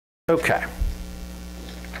Okay.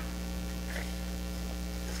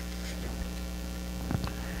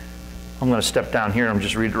 I'm going to step down here and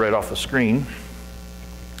just read it right off the screen.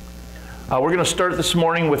 We're going to start this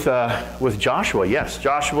morning with Joshua. Yes,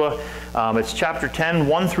 Joshua. It's chapter 10,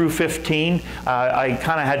 1 through 15. I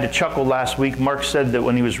kind of had to chuckle last week. Mark said that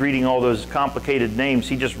when he was reading all those complicated names,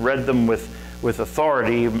 he just read them with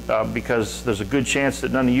authority because there's a good chance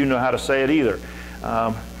that none of you know how to say it either.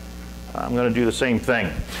 I'm going to do the same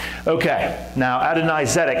thing. Okay, now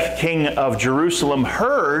Adonizedek, king of Jerusalem,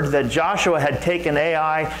 heard that Joshua had taken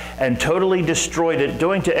Ai and totally destroyed it,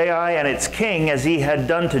 doing to Ai and its king as he had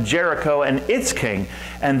done to Jericho and its king,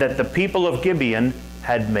 and that the people of Gibeon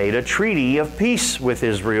had made a treaty of peace with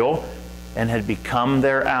Israel and had become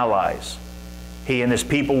their allies. He and his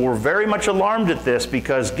people were very much alarmed at this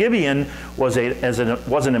because Gibeon was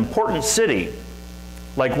an important city.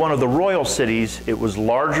 Like one of the royal cities, it was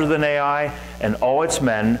larger than Ai, and all its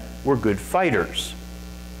men were good fighters.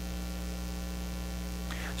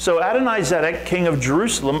 So Adonizedek, king of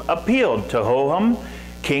Jerusalem, appealed to Hoham,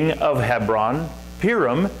 king of Hebron,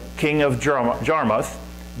 Piram, king of Jarmuth,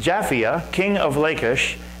 Japhia, king of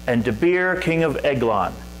Lachish, and Debir, king of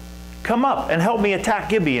Eglon. "Come up and help me attack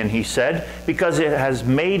Gibeon," he said, "because it has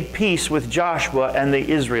made peace with Joshua and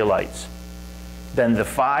the Israelites." Then the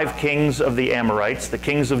 5 kings of the Amorites, the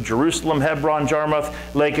kings of Jerusalem, Hebron, Jarmuth,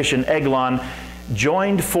 Lachish, and Eglon,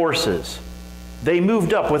 joined forces. They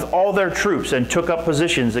moved up with all their troops and took up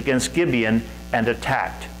positions against Gibeon and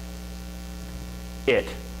attacked it.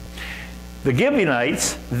 The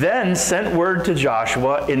Gibeonites then sent word to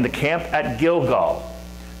Joshua in the camp at Gilgal,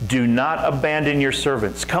 "Do not abandon your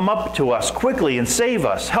servants. Come up to us quickly and save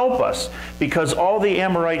us. Help us, because all the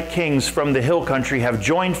Amorite kings from the hill country have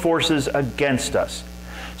joined forces against us."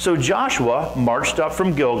 So Joshua marched up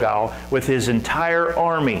from Gilgal with his entire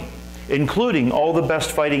army, including all the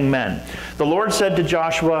best fighting men. The Lord said to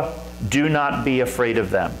Joshua, "Do not be afraid of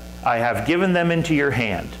them. I have given them into your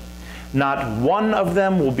hand. Not one of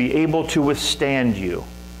them will be able to withstand you."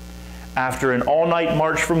 After an all-night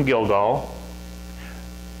march from Gilgal,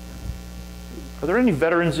 are there any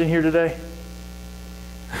veterans in here today?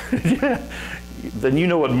 Yeah. Then you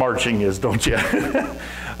know what marching is, don't you?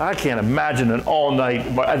 I can't imagine an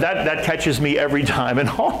all-night, that catches me every time. An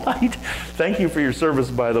all-night, thank you for your service,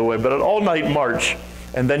 by the way, but an all-night march,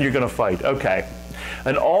 and then you're going to fight. Okay.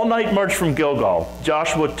 An all-night march from Gilgal.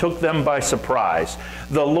 Joshua took them by surprise.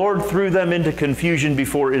 The Lord threw them into confusion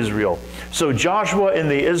before Israel. So Joshua and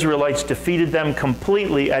the Israelites defeated them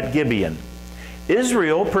completely at Gibeon.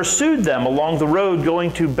 Israel pursued them along the road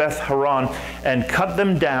going to Beth Horon and cut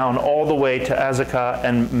them down all the way to Azekah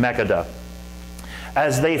and Makkedah.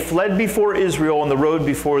 As they fled before Israel on the road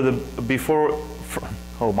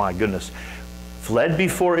fled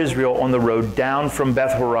before Israel on the road down from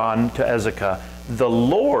Beth Horon to Azekah, the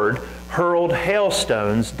Lord hurled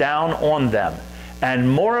hailstones down on them, and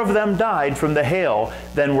more of them died from the hail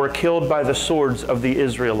than were killed by the swords of the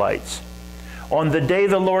Israelites. On the day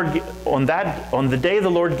the Lord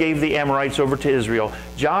gave the Amorites over to Israel,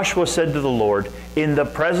 Joshua said to the Lord, "In the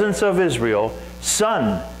presence of Israel,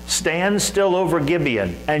 sun, stand still over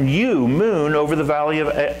Gibeon, and you, moon, over the valley of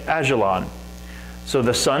Ajalon." So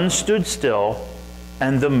the sun stood still,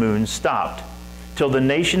 and the moon stopped, till the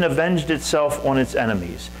nation avenged itself on its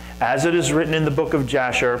enemies. As it is written in the book of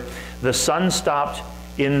Jasher, the sun stopped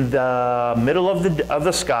in the middle of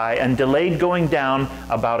the sky and delayed going down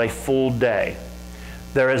about a full day.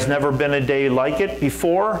 There has never been a day like it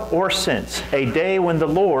before or since, a day when the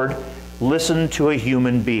Lord listened to a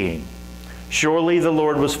human being. Surely the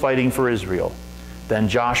Lord was fighting for Israel. Then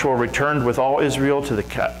Joshua returned with all Israel to the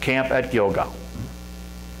camp at Gilgal.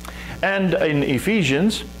 And in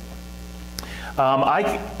Ephesians,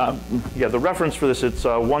 the reference for this, it's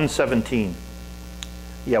 1:17.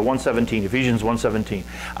 Yeah, 1:17, Ephesians 1:17.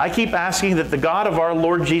 "I keep asking that the God of our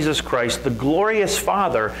Lord Jesus Christ, the glorious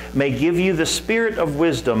Father, may give you the spirit of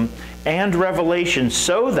wisdom and revelation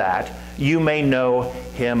so that you may know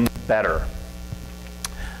him better."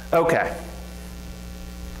 Okay.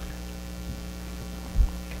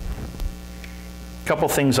 A couple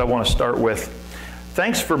things I want to start with.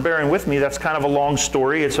 Thanks for bearing with me. That's kind of a long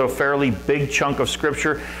story. It's a fairly big chunk of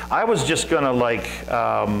Scripture. I was just going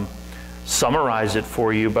to summarize it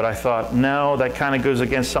for you, but I thought, no, that kind of goes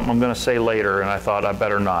against something I'm going to say later, and I thought I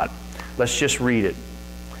better not. Let's just read it.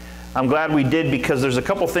 I'm glad we did, because there's a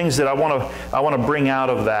couple things that I want to bring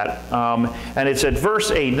out of that. And it's at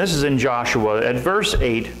verse 8, and this is in Joshua. At verse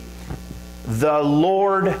 8, the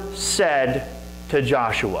Lord said to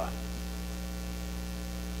Joshua.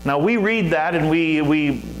 Now we read that and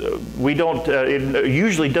we don't, it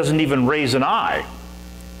usually doesn't even raise an eye.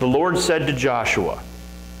 the Lord said to Joshua.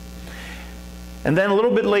 And then a little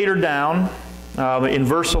bit later down, in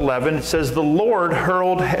verse 11, it says, the Lord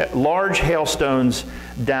hurled large hailstones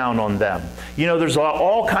down on them. You know, there's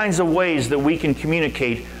all kinds of ways that we can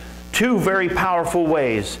communicate. Two very powerful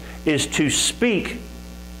ways is to speak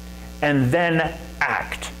and then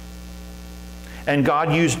act. And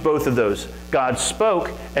God used both of those. God spoke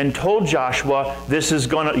and told Joshua,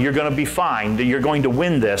 you're going to be fine, you're going to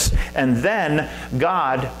win this. And then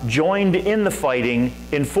God joined in the fighting,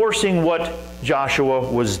 enforcing what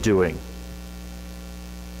Joshua was doing.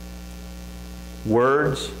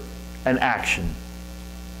 Words and action.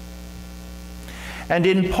 And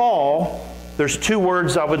in Paul, there's two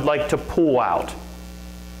words I would like to pull out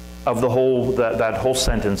of that whole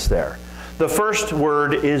sentence there. The first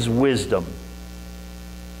word is wisdom.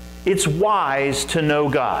 It's wise to know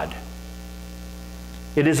God.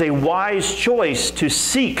 It is a wise choice to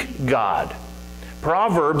seek God.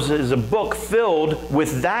 Proverbs is a book filled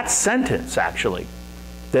with that sentence, actually,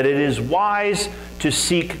 that it is wise to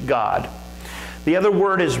seek God. The other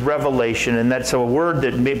word is revelation, and that's a word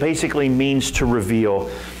that basically means to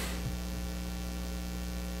reveal.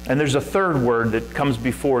 And there's a third word that comes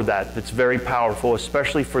before that that's very powerful,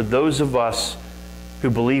 especially for those of us who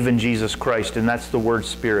believe in Jesus Christ, and that's the word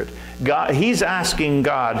Spirit. God, He's asking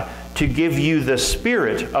God to give you the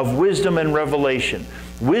spirit of wisdom and revelation.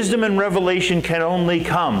 Wisdom and revelation can only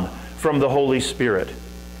come from the Holy Spirit.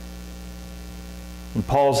 And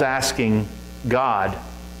Paul's asking God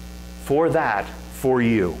for that for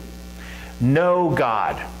you. Know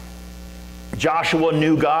God. Joshua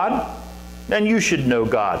knew God, and you should know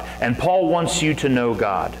God. And Paul wants you to know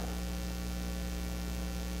God.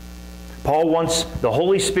 Paul wants the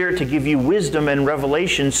Holy Spirit to give you wisdom and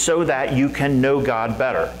revelation so that you can know God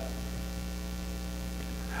better.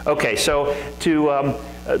 Okay, so to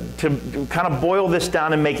kind of boil this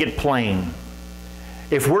down and make it plain,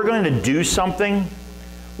 if we're going to do something,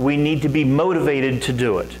 we need to be motivated to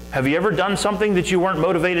do it. Have you ever done something that you weren't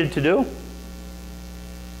motivated to do?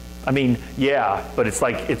 I mean, yeah, but it's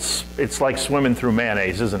like swimming through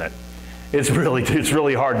mayonnaise, isn't it? It's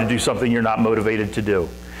really hard to do something you're not motivated to do.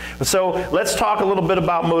 So let's talk a little bit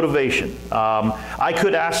about motivation. I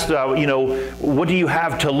could ask, what do you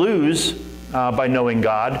have to lose by knowing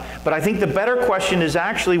God? But I think the better question is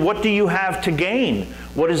actually, what do you have to gain?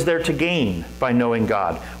 What is there to gain by knowing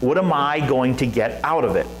God? What am I going to get out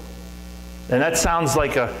of it? And that sounds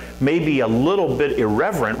like maybe a little bit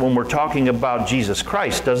irreverent when we're talking about Jesus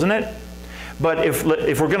Christ, doesn't it? But if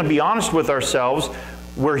we're going to be honest with ourselves,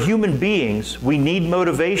 we're human beings. We need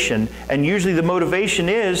motivation. And usually the motivation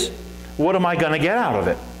is, what am I going to get out of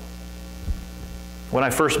it? When I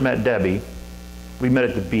first met Debbie, we met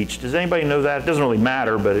at the beach. Does anybody know that? It doesn't really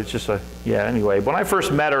matter, but it's just anyway. When I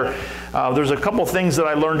first met her, there's a couple things that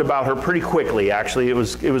I learned about her pretty quickly, actually. It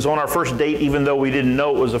was on our first date, even though we didn't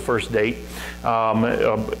know it was a first date.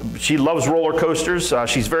 She loves roller coasters.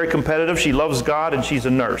 She's very competitive. She loves God, and she's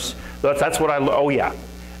a nurse. That's what oh yeah.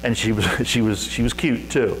 And she was cute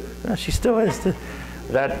too. She still is.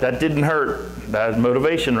 That didn't hurt. That's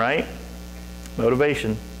motivation, right?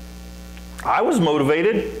 Motivation. I was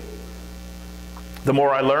motivated. The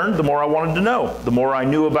more I learned, the more I wanted to know. The more I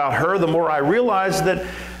knew about her, the more I realized that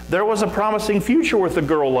there was a promising future with a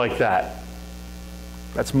girl like that.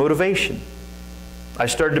 That's motivation. I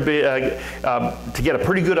started to get a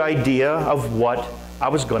pretty good idea of what I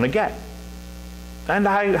was going to get. And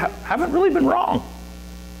I haven't really been wrong.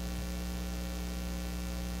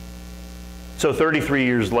 So 33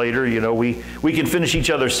 years later, we can finish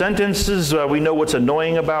each other's sentences. We know what's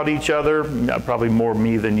annoying about each other. Probably more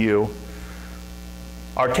me than you.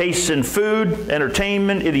 Our tastes in food,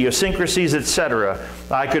 entertainment, idiosyncrasies, etc.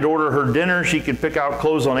 I could order her dinner. She could pick out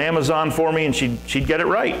clothes on Amazon for me, and she'd get it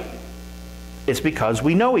right. It's because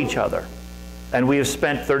we know each other. And we have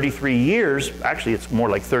spent 33 years, actually it's more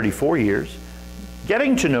like 34 years,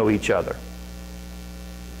 getting to know each other.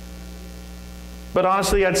 But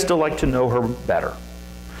honestly, I'd still like to know her better.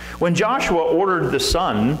 When Joshua ordered the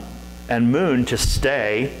sun and moon to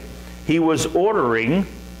stay, he was ordering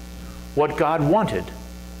what God wanted.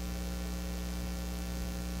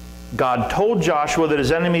 God told Joshua that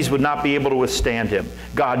his enemies would not be able to withstand him.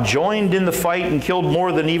 God joined in the fight and killed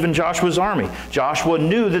more than even Joshua's army. Joshua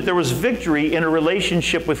knew that there was victory in a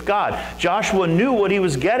relationship with God. Joshua knew what he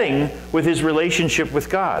was getting with his relationship with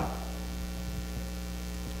God.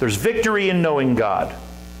 There's victory in knowing God.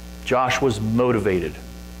 Joshua's motivated.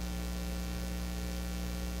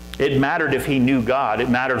 It mattered if he knew God. It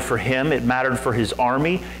mattered for him. It mattered for his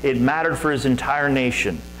army. It mattered for his entire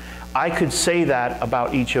nation. I could say that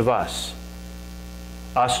about each of us.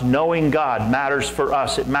 Us knowing God matters for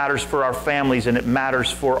us, it matters for our families, and it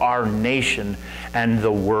matters for our nation and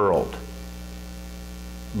the world.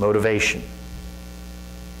 Motivation.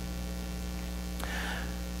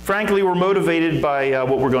 Frankly, we're motivated by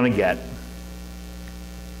what we're going to get.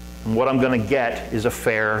 And what I'm going to get is a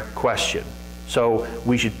fair question. So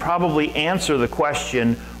we should probably answer the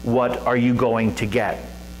question, what are you going to get?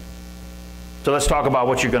 So let's talk about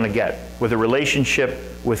what you're going to get with a relationship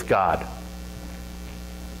with God.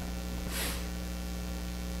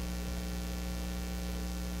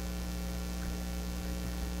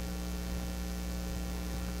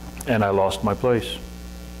 And I lost my place.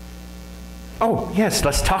 Oh, yes,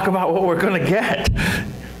 let's talk about what we're going to get.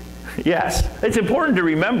 Yes, it's important to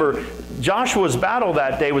remember Joshua's battle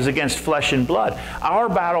that day was against flesh and blood. Our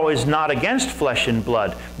battle is not against flesh and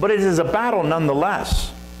blood, but it is a battle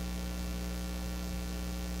nonetheless.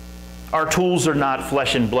 Our tools are not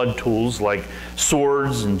flesh and blood tools like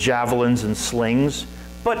swords and javelins and slings,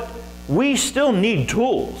 but we still need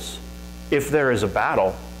tools if there is a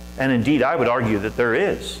battle. And indeed, I would argue that there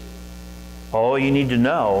is. All you need to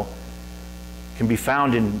know can be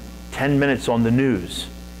found in 10 minutes on the news,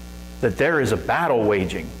 that there is a battle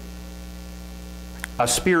waging, a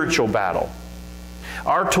spiritual battle.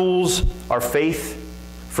 Our tools are faith,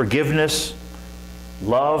 forgiveness,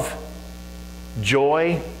 love,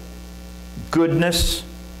 joy, goodness,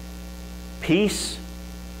 peace,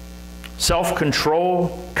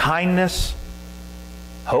 self-control, kindness,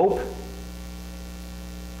 hope.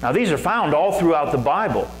 Now these are found all throughout the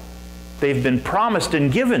Bible. They've been promised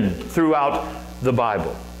and given throughout the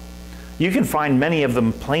Bible. You can find many of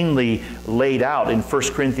them plainly laid out in 1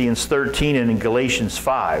 Corinthians 13 and in Galatians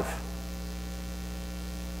 5.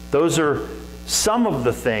 Those are some of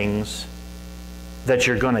the things that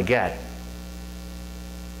you're going to get.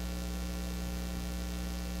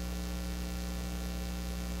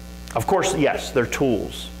 Of course, yes, they're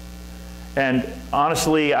tools. And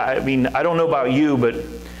honestly, I mean, I don't know about you, but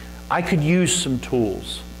I could use some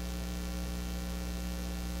tools.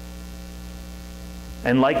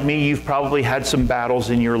 And like me, you've probably had some battles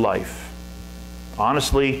in your life.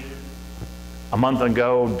 Honestly, a month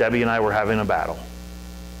ago, Debbie and I were having a battle.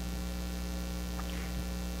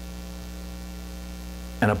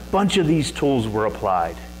 And a bunch of these tools were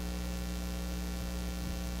applied.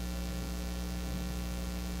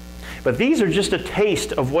 But these are just a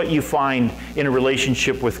taste of what you find in a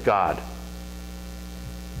relationship with God.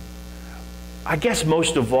 I guess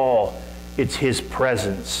most of all, it's His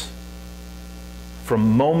presence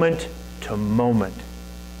from moment to moment.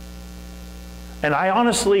 And I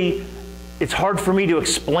honestly, it's hard for me to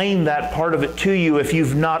explain that part of it to you if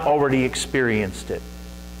you've not already experienced it.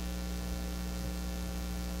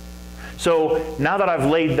 So now that I've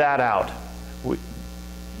laid that out,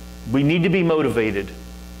 we need to be motivated.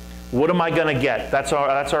 What am I going to get? That's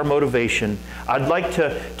our motivation. I'd like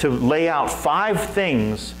to lay out 5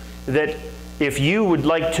 things that if you would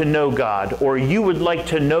like to know God, or you would like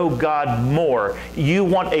to know God more, you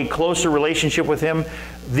want a closer relationship with Him,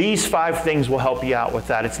 these 5 things will help you out with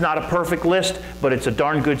that. It's not a perfect list, but it's a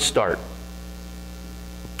darn good start.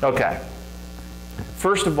 Okay.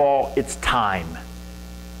 First of all, it's time.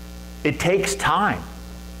 It takes time.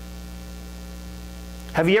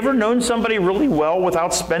 Have you ever known somebody really well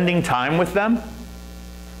without spending time with them?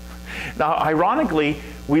 Now, ironically,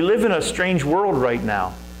 we live in a strange world right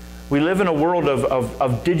now. We live in a world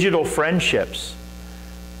of digital friendships.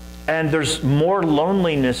 And there's more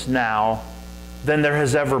loneliness now than there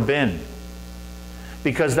has ever been.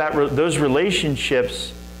 Because those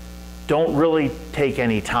relationships don't really take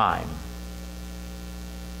any time.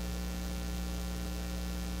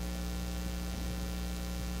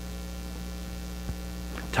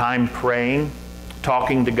 Time praying,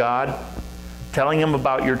 talking to God, telling Him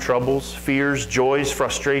about your troubles, fears, joys,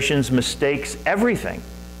 frustrations, mistakes, everything.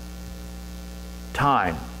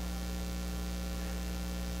 Time.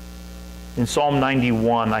 In Psalm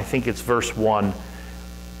 91, I think it's verse 1, it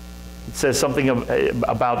says something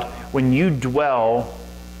about when you dwell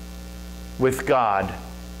with God,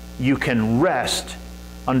 you can rest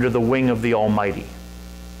under the wing of the Almighty.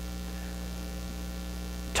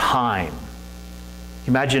 Time.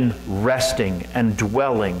 Imagine resting and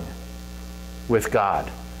dwelling with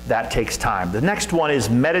God. That takes time. The next one is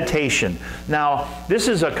meditation. Now, this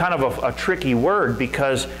is a kind of a tricky word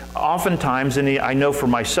because oftentimes, and I know for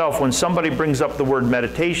myself, when somebody brings up the word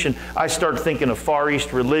meditation, I start thinking of Far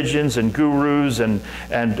East religions and gurus and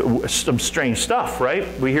some strange stuff,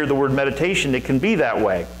 right? We hear the word meditation, it can be that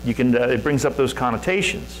way. It brings up those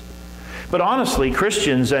connotations. But honestly,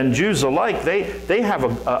 Christians and Jews alike, they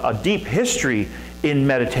have a deep history in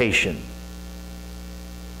meditation.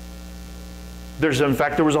 In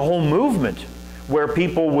fact, there was a whole movement where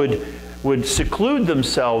people would seclude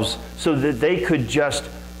themselves so that they could just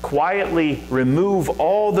quietly remove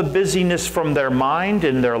all the busyness from their mind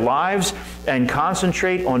and their lives and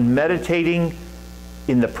concentrate on meditating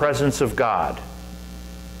in the presence of God.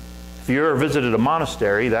 If you ever visited a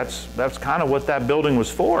monastery, that's kind of what that building was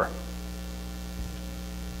for.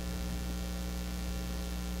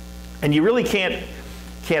 And you really can't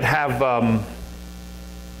have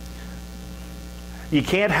you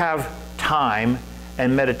can't have time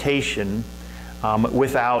and meditation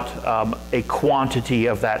without a quantity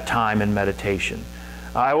of that time and meditation.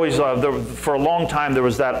 I always for a long time there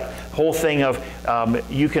was that whole thing of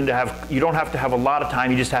you don't have to have a lot of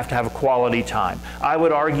time, you just have to have a quality time. I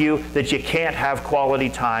would argue that you can't have quality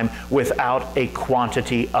time without a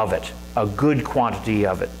quantity of it, a good quantity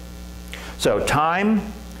of it. So time,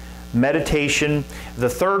 meditation. The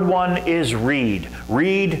third one is read.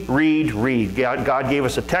 Read, read, read. God gave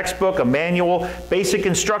us a textbook, a manual, basic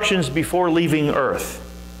instructions before leaving earth.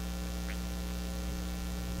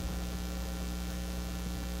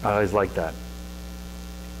 I always like that.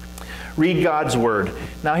 Read God's Word.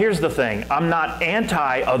 Now here's the thing. I'm not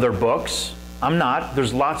anti other books. I'm not.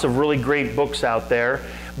 There's lots of really great books out there.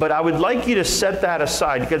 But I would like you to set that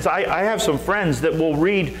aside, because I have some friends that will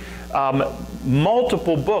read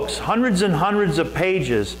multiple books, hundreds and hundreds of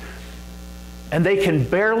pages, and they can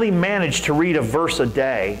barely manage to read a verse a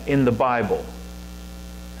day in the Bible.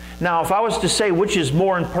 Now, if I was to say which is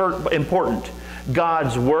more important,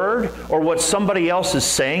 God's Word or what somebody else is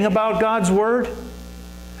saying about God's Word,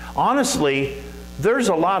 honestly, there's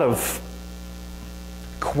a lot of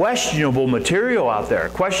questionable material out there,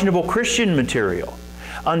 questionable Christian material.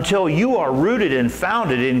 Until you are rooted and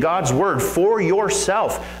founded in God's Word for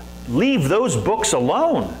yourself, leave those books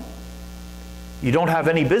alone. You don't have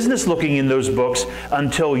any business looking in those books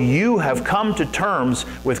until you have come to terms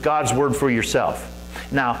with God's Word for yourself.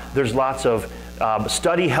 Now, there's lots of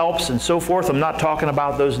study helps and so forth. I'm not talking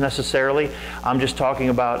about those necessarily. I'm just talking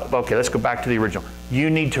about, okay, let's go back to the original.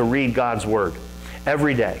 You need to read God's Word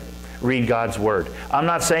every day. Read God's Word. I'm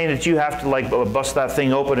not saying that you have to like bust that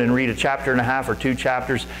thing open and read a chapter and a half or 2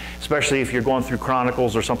 chapters, especially if you're going through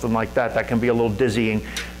Chronicles or something like that. That can be a little dizzying.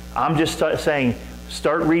 I'm just saying,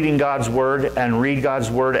 start reading God's Word and read God's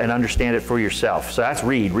Word and understand it for yourself. So that's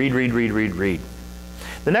read, read, read, read, read, read.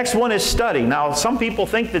 The next one is study. Now, some people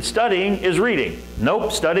think that studying is reading.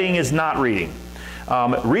 Nope, studying is not reading.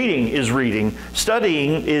 Reading is reading.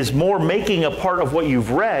 Studying is more making a part of what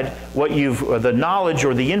you've read, the knowledge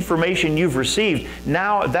or the information you've received.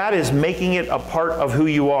 Now that is making it a part of who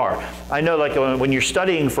you are. I know, like when you're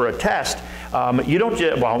studying for a test, you don't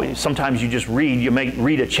just, well, sometimes you just read. You may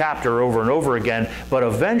read a chapter over and over again, but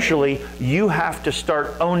eventually you have to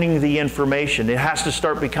start owning the information. It has to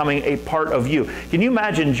start becoming a part of you. Can you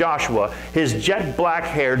imagine Joshua, his jet black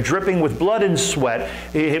hair dripping with blood and sweat,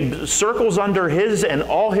 circles under his and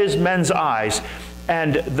all his men's eyes,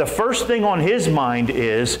 and the first thing on his mind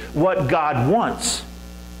is what God wants.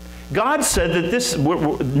 God said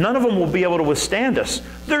that none of them will be able to withstand us.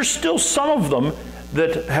 There's still some of them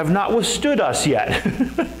that have not withstood us yet.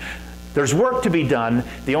 There's work to be done.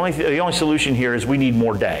 The only solution here is we need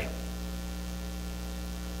more day.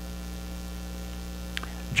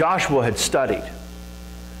 Joshua had studied.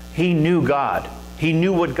 He knew God. He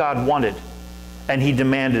knew what God wanted, and he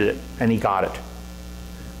demanded it, and he got it.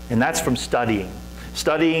 And that's from studying.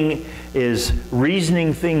 Studying is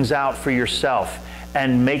reasoning things out for yourself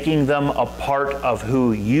and making them a part of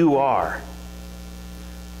who you are.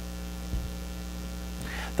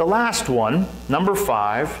 The last one, number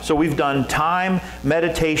 5, so we've done time,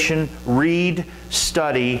 meditation, read,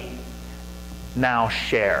 study, now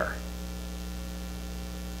share.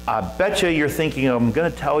 I bet you're thinking, I'm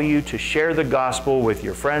going to tell you to share the gospel with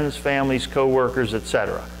your friends, families, co-workers,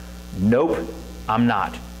 etc. Nope, I'm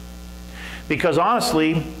not. Because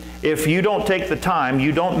honestly, if you don't take the time,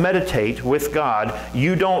 you don't meditate with God,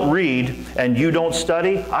 you don't read, and you don't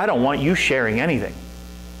study, I don't want you sharing anything.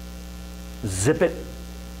 Zip it.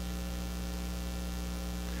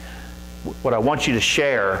 What I want you to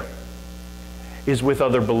share is with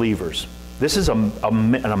other believers. This is an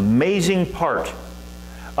amazing part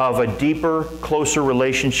of a deeper, closer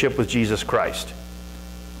relationship with Jesus Christ.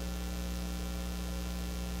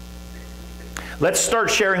 Let's start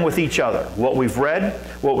sharing with each other what we've read,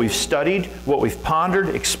 what we've studied, what we've pondered,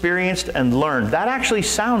 experienced, and learned. That actually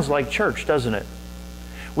sounds like church, doesn't it?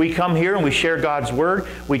 We come here and we share God's Word,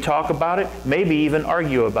 we talk about it, maybe even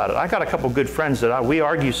argue about it. I got a couple good friends that we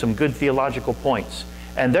argue some good theological points,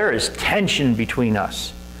 and there is tension between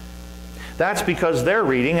us. That's because they're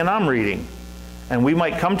reading and I'm reading. And we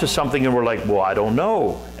might come to something and we're like, well, I don't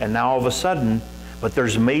know. And now all of a sudden, but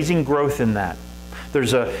there's amazing growth in that.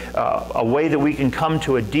 There's a way that we can come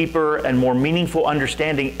to a deeper and more meaningful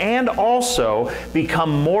understanding and also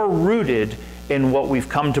become more rooted in what we've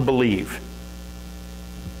come to believe.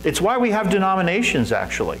 It's why we have denominations,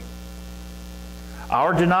 actually.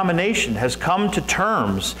 Our denomination has come to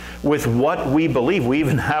terms with what we believe. We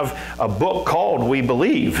even have a book called We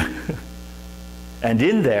Believe. And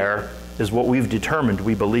in there is what we've determined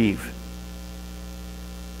we believe.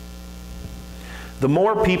 The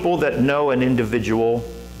more people that know an individual,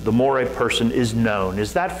 the more a person is known.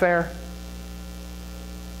 Is that fair?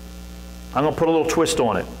 I'm going to put a little twist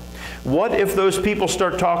on it. What if those people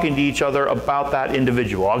start talking to each other about that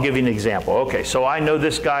individual? I'll give you an example. Okay, so I know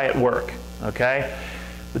this guy at work, okay?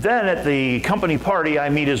 But then at the company party, I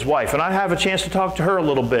meet his wife, and I have a chance to talk to her a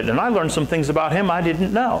little bit, and I learned some things about him I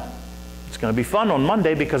didn't know. It's going to be fun on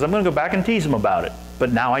Monday because I'm going to go back and tease him about it.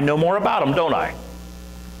 But now I know more about him, don't I?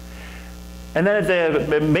 And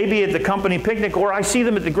then maybe at the company picnic, or I see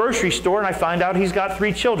them at the grocery store and I find out he's got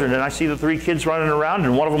 3 children, and I see the 3 kids running around,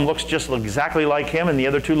 and one of them looks just exactly like him and the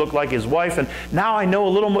other 2 look like his wife, and now I know a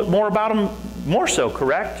little bit more about him, more so,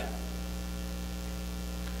 correct?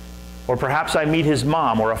 Or perhaps I meet his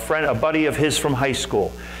mom or a friend, a buddy of his from high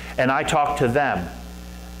school, and I talk to them.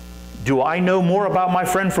 Do I know more about my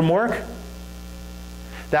friend from work?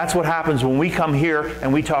 That's what happens when we come here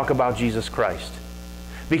and we talk about Jesus Christ.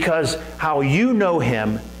 Because how you know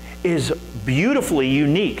him is beautifully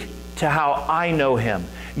unique to how I know him.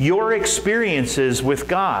 Your experiences with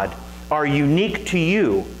God are unique to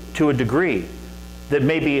you to a degree that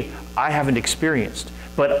maybe I haven't experienced.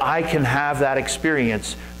 But I can have that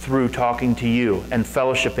experience through talking to you and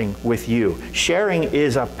fellowshipping with you. Sharing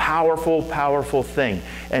is a powerful, powerful thing,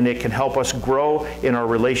 and it can help us grow in our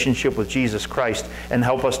relationship with Jesus Christ and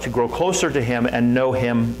help us to grow closer to him and know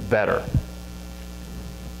him better.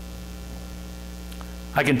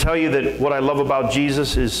 I can tell you that what I love about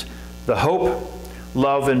Jesus is the hope,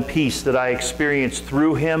 love, and peace that I experience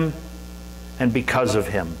through him and because of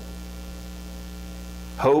him.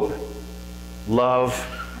 Hope,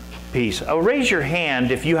 love, peace. Oh, raise your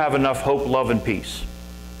hand if you have enough hope, love, and peace.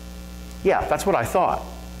 Yeah, that's what I thought.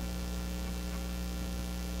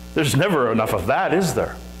 There's never enough of that, is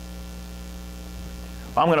there?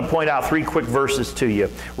 I'm going to point out 3 quick verses to you.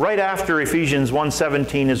 Right after Ephesians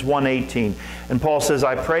 1:17 is 1:18. And Paul says,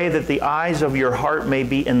 I pray that the eyes of your heart may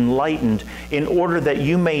be enlightened in order that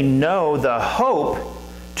you may know the hope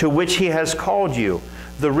to which he has called you,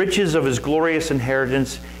 the riches of his glorious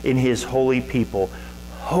inheritance in his holy people.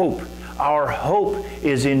 Hope. Our hope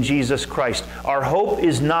is in Jesus Christ. Our hope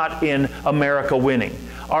is not in America winning.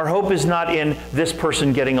 Our hope is not in this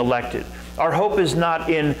person getting elected. Our hope is not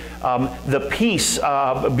in the peace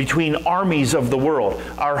between armies of the world.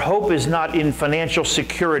 Our hope is not in financial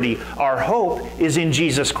security. Our hope is in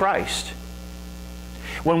Jesus Christ.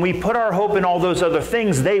 When we put our hope in all those other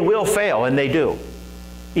things, they will fail, and they do.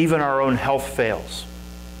 Even our own health fails.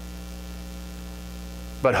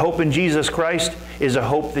 But hope in Jesus Christ is a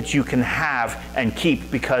hope that you can have and keep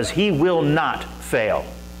because he will not fail.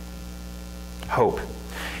 Hope.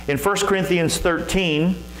 In 1 Corinthians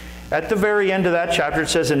 13, at the very end of that chapter, it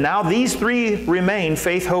says, and now these 3 remain,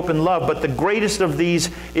 faith, hope, and love, but the greatest of these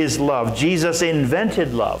is love. Jesus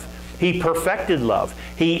invented love. He perfected love.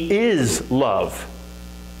 He is love.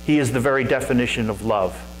 He is the very definition of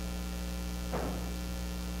love.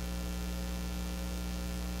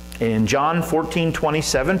 In John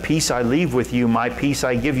 14:27, peace I leave with you, my peace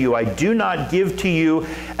I give you. I do not give to you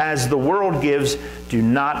as the world gives. Do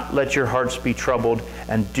not let your hearts be troubled,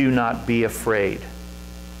 and do not be afraid.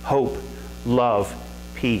 Hope, love,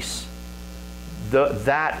 peace.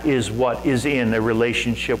 That is what is in a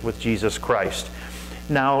relationship with Jesus Christ.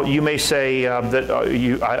 Now, you may say that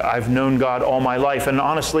I've known God all my life, and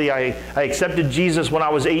honestly, I accepted Jesus when I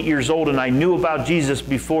was 8 years old, and I knew about Jesus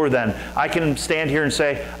before then. I can stand here and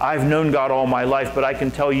say, I've known God all my life, but I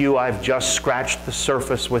can tell you I've just scratched the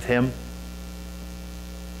surface with him.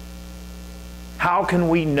 How can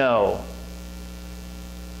we know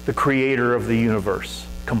the creator of the universe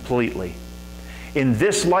completely? In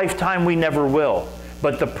this lifetime, we never will.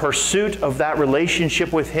 But the pursuit of that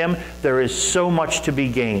relationship with him, there is so much to be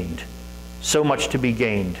gained. So much to be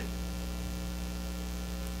gained.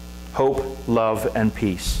 Hope, love, and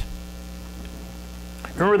peace.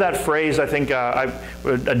 Remember that phrase? I think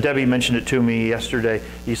Debbie mentioned it to me yesterday.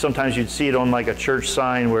 Sometimes you'd see it on like a church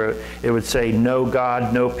sign where it would say, no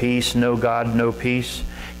God, no peace, no God, no peace.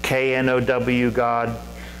 K-N-O-W, God,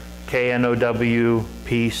 K-N-O-W,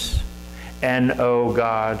 peace. N-O,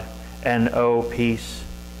 God, N-O, peace.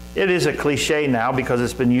 It is a cliche now because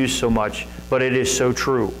it's been used so much, but it is so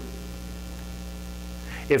true.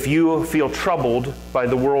 If you feel troubled by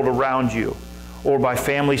the world around you, or by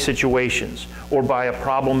family situations, or by a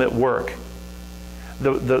problem at work,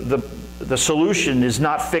 the solution is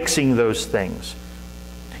not fixing those things.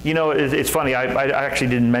 You know, it's funny, I actually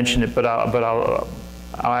didn't mention it, but I'll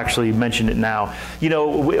actually mention it now. You know,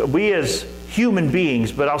 we as human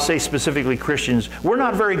beings, but I'll say specifically Christians, we're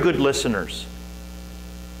not very good listeners.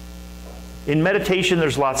 In meditation,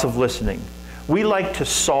 there's lots of listening. We like to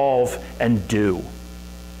solve and do.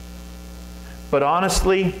 But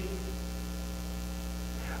honestly,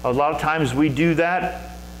 a lot of times we do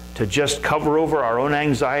that to just cover over our own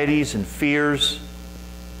anxieties and fears,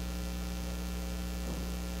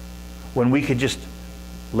 when we could just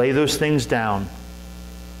lay those things down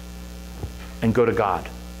and go to God.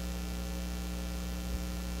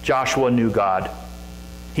 Joshua knew God.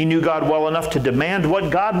 He knew God well enough to demand what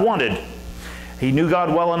God wanted. He knew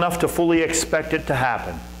God well enough to fully expect it to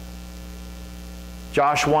happen.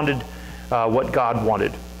 Josh wanted what God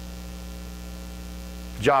wanted.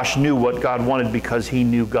 Josh knew what God wanted because he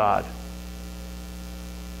knew God.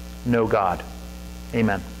 Know God.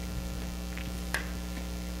 Amen.